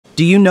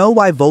Do you know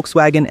why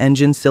Volkswagen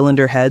engine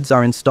cylinder heads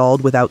are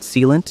installed without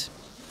sealant?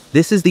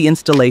 This is the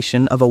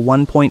installation of a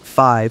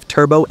 1.5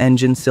 turbo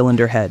engine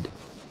cylinder head.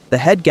 The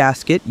head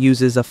gasket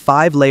uses a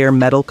 5-layer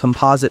metal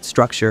composite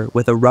structure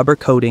with a rubber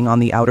coating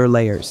on the outer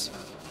layers.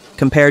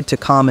 Compared to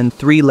common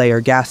 3-layer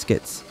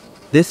gaskets,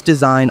 this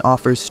design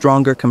offers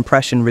stronger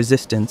compression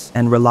resistance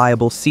and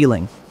reliable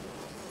sealing.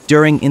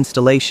 During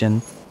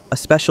installation, a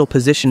special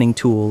positioning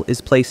tool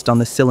is placed on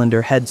the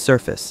cylinder head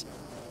surface.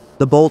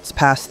 The bolts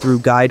pass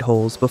through guide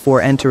holes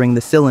before entering the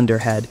cylinder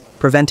head,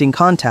 preventing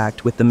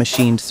contact with the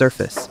machined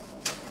surface.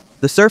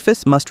 The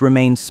surface must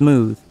remain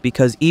smooth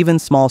because even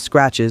small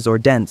scratches or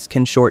dents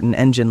can shorten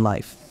engine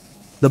life.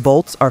 The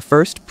bolts are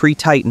first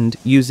pre-tightened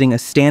using a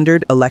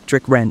standard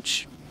electric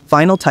wrench.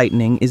 Final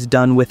tightening is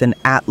done with an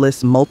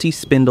Atlas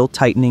multi-spindle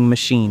tightening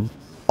machine.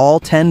 All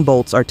 10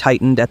 bolts are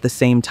tightened at the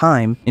same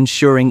time,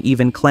 ensuring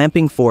even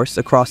clamping force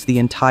across the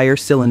entire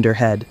cylinder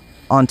head.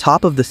 On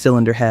top of the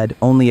cylinder head,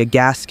 only a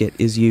gasket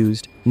is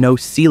used. No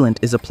sealant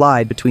is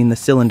applied between the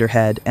cylinder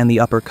head and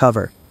the upper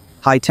cover.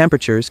 High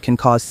temperatures can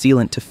cause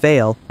sealant to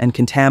fail and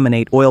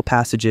contaminate oil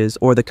passages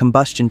or the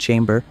combustion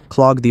chamber,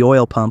 clog the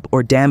oil pump,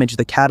 or damage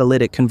the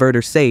catalytic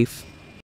converter safe.